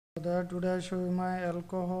There today I show you my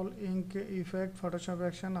alcohol ink effect Photoshop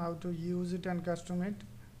action, how to use it and custom it.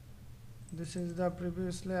 This is the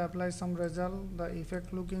previously apply some result, the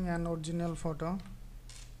effect looking and original photo.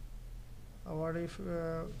 Our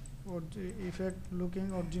effect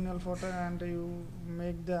looking original photo, and you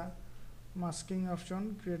make the masking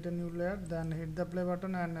option, create a new layer, then hit the play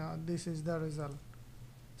button, and this is the result.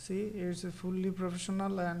 See, it's a fully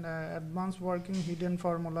professional and advanced working hidden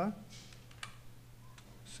formula.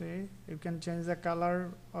 See, you can change the color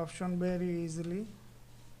option very easily,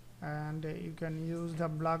 and you can use the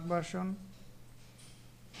black version,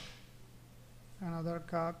 another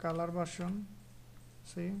color version.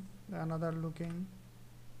 See, another looking,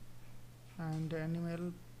 and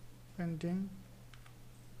animal painting.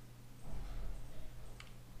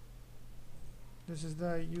 This is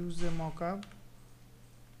the use a mockup.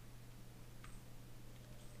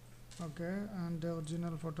 Okay, and the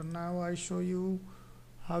original photo. Now I show you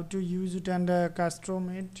how to use it and custom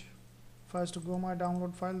it. First, go my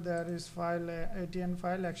download file. There is file ATN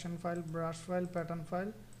file, action file, brush file, pattern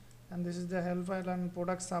file, and this is the help file and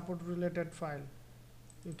product support related file.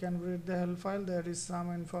 You can read the help file. There is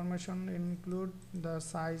some information include the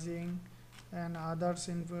sizing and others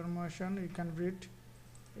information. You can read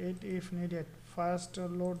it if needed. First,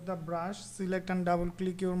 load the brush. Select and double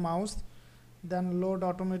click your mouse, then load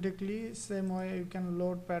automatically. Same way you can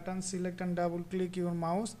load pattern. Select and double click your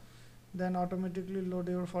mouse, then automatically load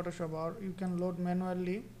your Photoshop, or you can load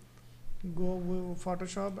manually. Go with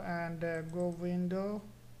Photoshop and go window,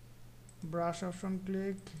 brush option,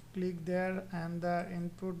 click there, and the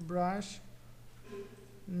input brush.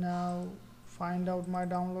 Now find out my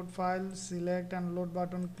download file, select and load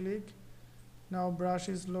button, click. Now brush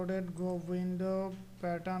is loaded. Go window,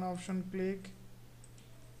 pattern option, click.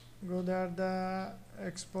 Go there, the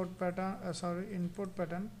export pattern, input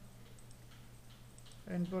pattern,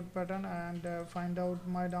 and find out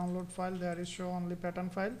my download file. There is show only pattern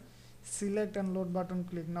file. Select and load button,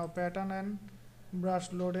 click. Now pattern and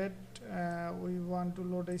brush loaded. We want to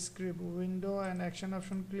load a script. Window and action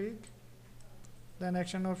option, click. Then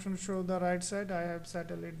action option show the right side. I have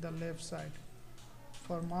settled it the left side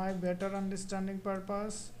for my better understanding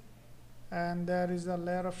purpose. And there is a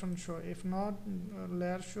layer option show. If not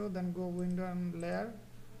layer show, then go window and layer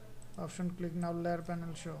option, click. Now layer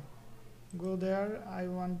panel show. Go there. I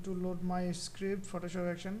want to load my script Photoshop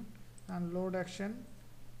action, and load action,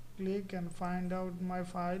 click, and find out my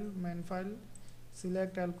file, main file.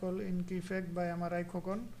 Select alcohol ink effect by MRI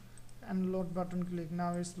Kokon, and load button, click.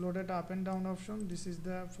 Now it's loaded up and down option. This is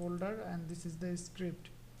the folder and this is the script.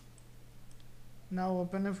 Now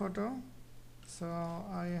open a photo. So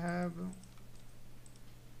I have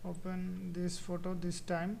open this photo this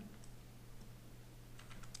time.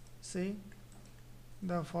 See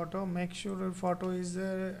the photo. Make sure your photo is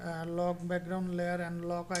a lock background layer and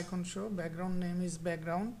lock icon show. Background name is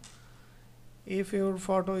background. If your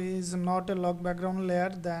photo is not a lock background layer,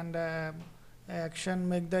 then action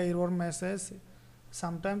make the error message.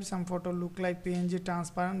 Sometimes some photo look like PNG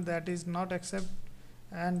transparent, that is not accept,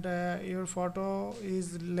 and your photo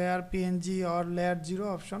is layer PNG or layer 0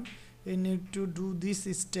 option. You need to do this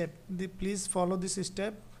step. Please follow this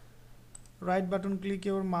step. Right button, click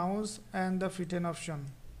your mouse and the fit in option.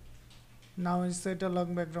 Now is set a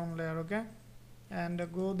lock background layer. Okay, and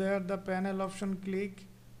go there, the panel option, click.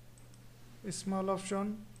 Small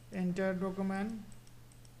option, enter document,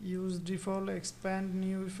 use default, expand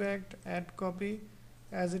new effect, add copy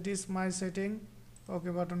as it is my setting. OK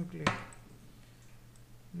button, click.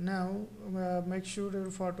 Now make sure your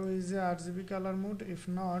photo is a RGB color mode. If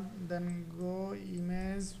not, then go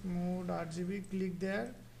image mode RGB, click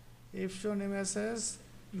there. If shown images,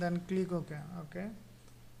 then click OK. Okay,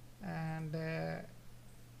 and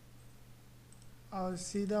I'll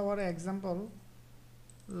see our example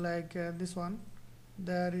like this one.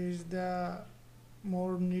 There is the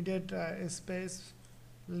more needed space,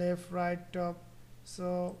 left, right, top.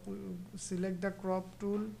 So select the crop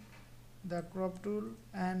tool,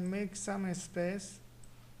 and make some space,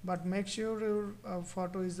 but make sure your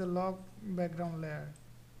photo is a lock background layer.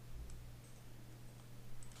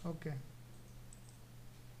 Okay,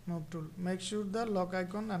 move tool, make sure the lock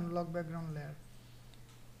icon and lock background layer.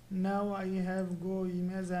 Now I have go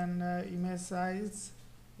image and image size.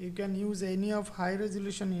 You can use any of high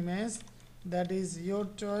resolution image, that is your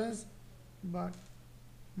choice, but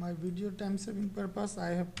my video time saving purpose I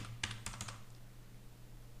have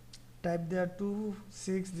type there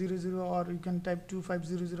 2600, or you can type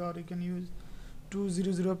 2500, or you can use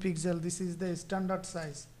 200 pixel. This is the standard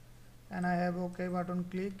size, and I have OK button,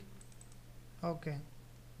 click. OK,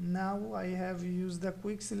 Now I have used the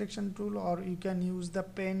quick selection tool, or you can use the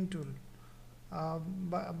pen tool.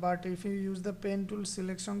 But if you use the pen tool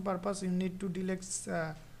selection purpose, you need to delete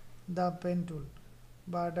the pen tool.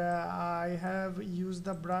 But I have used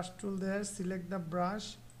the brush tool there. Select the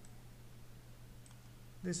brush.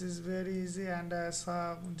 This is very easy, and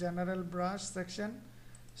general brush section,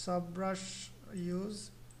 sub brush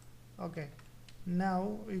use. Okay,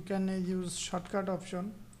 now you can use shortcut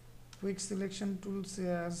option, quick selection tools,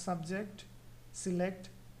 subject, select,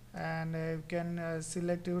 and you can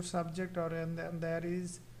select your subject, or and then there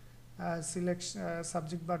is select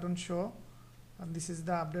subject button show, and this is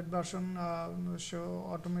the update version, show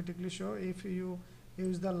automatically show. If you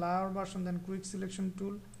use the lower version, then quick selection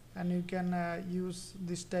tool, and you can use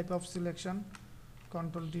this type of selection,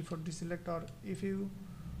 Control D for deselect. Or if you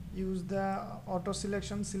use the auto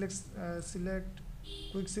selection, select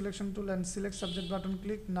quick selection tool and select subject button,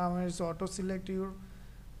 click. Now it's auto select your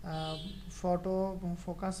photo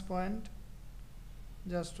focus point.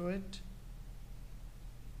 Just wait.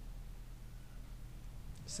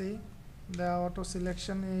 See, the auto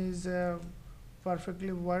selection is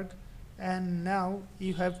perfectly work. And now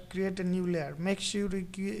you have create a new layer. Make sure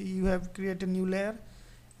you have create a new layer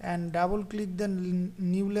and double click the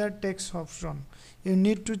new layer text option. You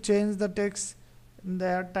need to change the text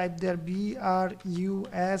there. Type there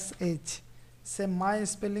BRUSH. Say my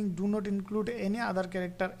spelling, do not include any other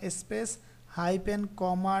character, space, hyphen,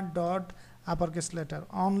 comma, dot, uppercase letter,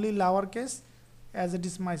 only lowercase, as it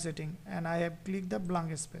is my setting, and I have clicked the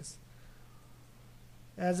blank space.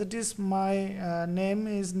 As it is, my name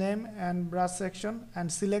is name and brush section,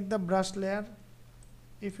 and select the brush layer.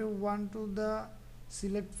 If you want to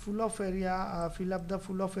select full of area, fill up the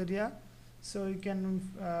full of area, so you can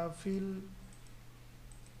fill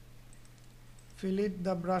it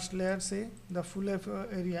the brush layer, say the full of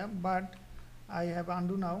area. But I have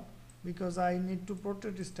undo now because I need to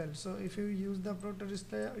portrait style. So if you use the portrait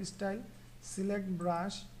style, select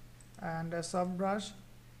brush and sub brush.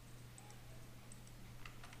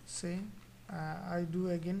 See, I do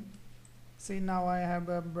again. See, now I have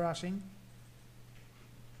a brushing.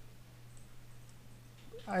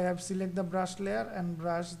 I have select the brush layer and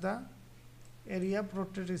brush the area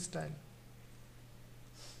portrait style.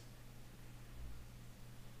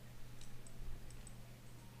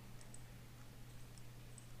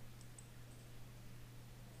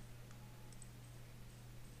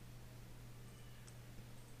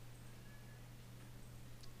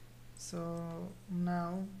 So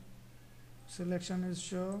now selection is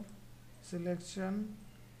show, selection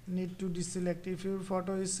need to deselect. If your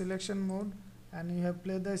photo is selection mode and you have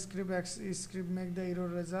played the script make the error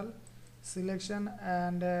result, selection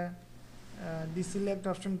and deselect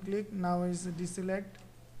option click. Now is deselect,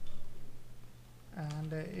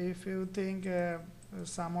 and if you think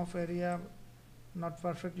some of area not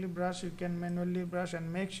perfectly brush, you can manually brush,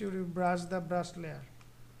 and make sure you brush the brush layer.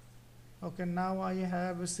 Okay, now I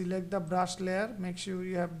have select the brush layer. Make sure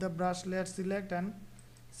you have the brush layer select, and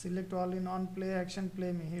select all in on play action,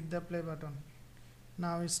 play me, hit the play button.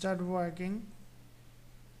 Now start working.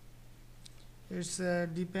 It's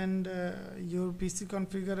depend your PC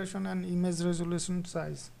configuration and image resolution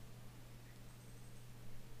size.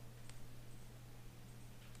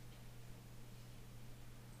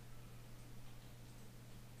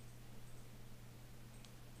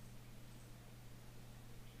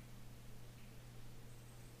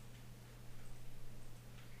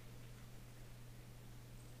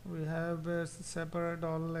 We have separate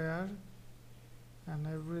all layer, and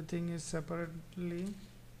everything is separately.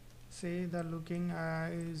 See, the looking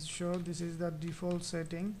is show. This is the default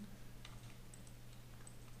setting.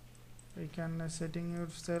 You can setting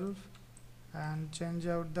yourself and change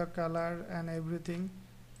out the color and everything,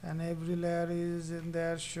 and every layer is in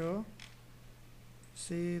there show.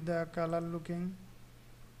 See the color looking.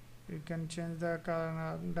 You can change the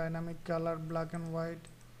color, dynamic color, black and white.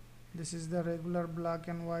 This is the regular black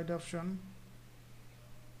and white option,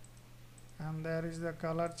 and there is the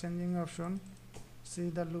color changing option. See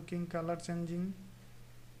the looking color changing.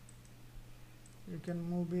 You can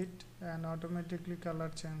move it and automatically color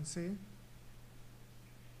change. See,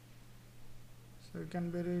 so you can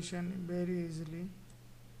variation very easily,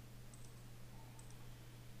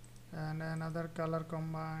 and another color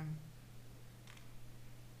combine,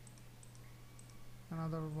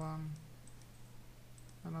 another one,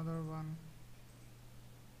 another one.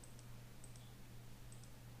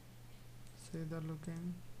 See the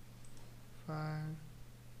looking 5,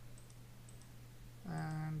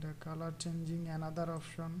 and color changing, another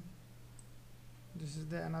option. This is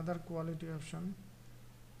the another quality option.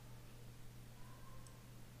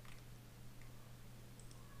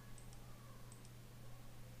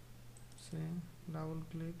 see, double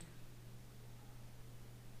click,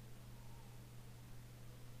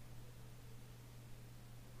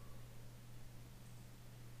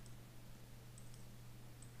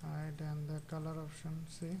 hide, and the color option,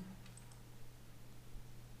 see,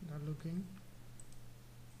 the looking.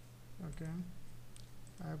 Okay,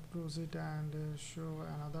 I have close it and show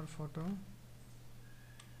another photo.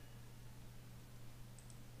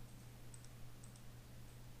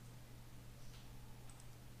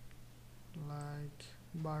 Like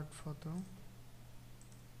bird photo,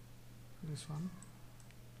 this one,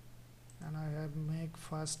 and I have make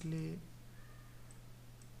firstly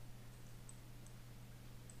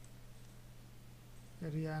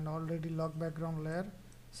area and already lock background layer,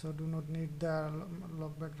 so do not need the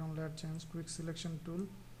lock background layer change. Quick selection tool,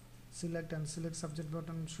 select and select subject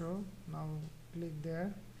button show. Now click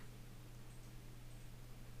there.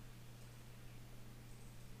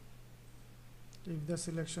 If the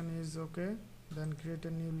selection is okay, then create a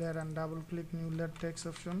new layer and double click new layer text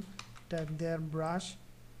option, tag there brush,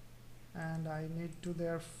 and I need to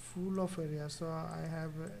there full of area, so I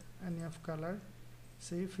have any of color.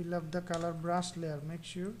 See, fill up the color brush layer, make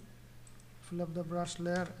sure fill up the brush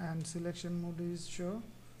layer, and selection mode is show.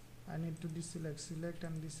 I need to deselect, select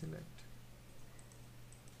and deselect.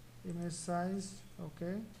 Image size,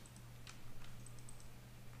 okay,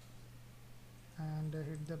 and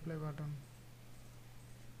hit the play button.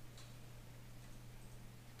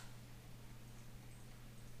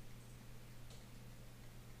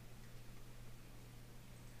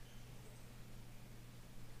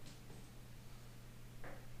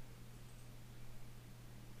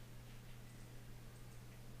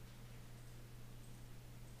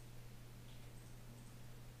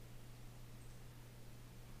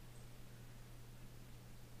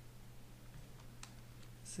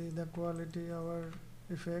 See the quality our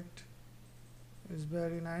effect is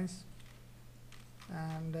very nice,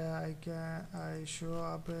 and I show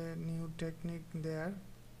up a new technique there.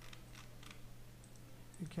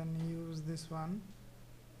 You can use this one.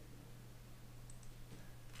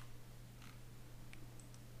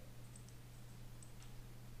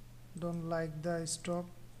 Don't like the stock,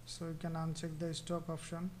 so you can uncheck the stock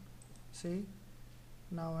option. See,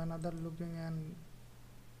 now another looking and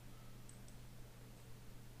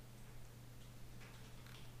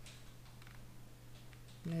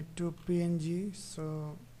need to PNG,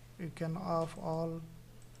 so you can off all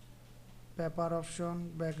paper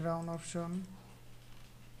option, background option,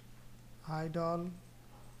 hide all,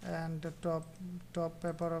 and the top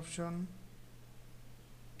paper option.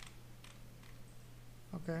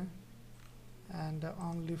 Okay, and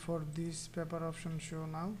only for this paper option show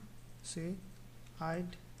now. See,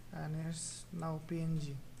 hide, and it's now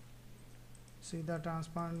PNG. See the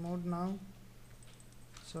transparent mode now,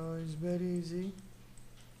 so it's very easy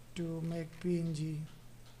to make PNG.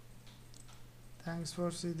 Thanks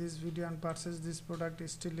for see this video and purchase this product.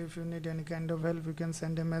 Still, if you need any kind of help, you can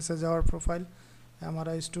send a message our profile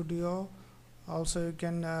MRI Studio. Also, you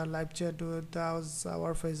can live chat with us,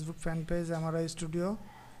 our Facebook fan page MRI Studio.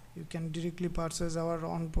 You can directly purchase our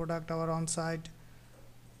own product, our own site,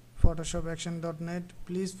 photoshopaction.net.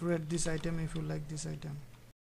 Please rate this item if you like this item.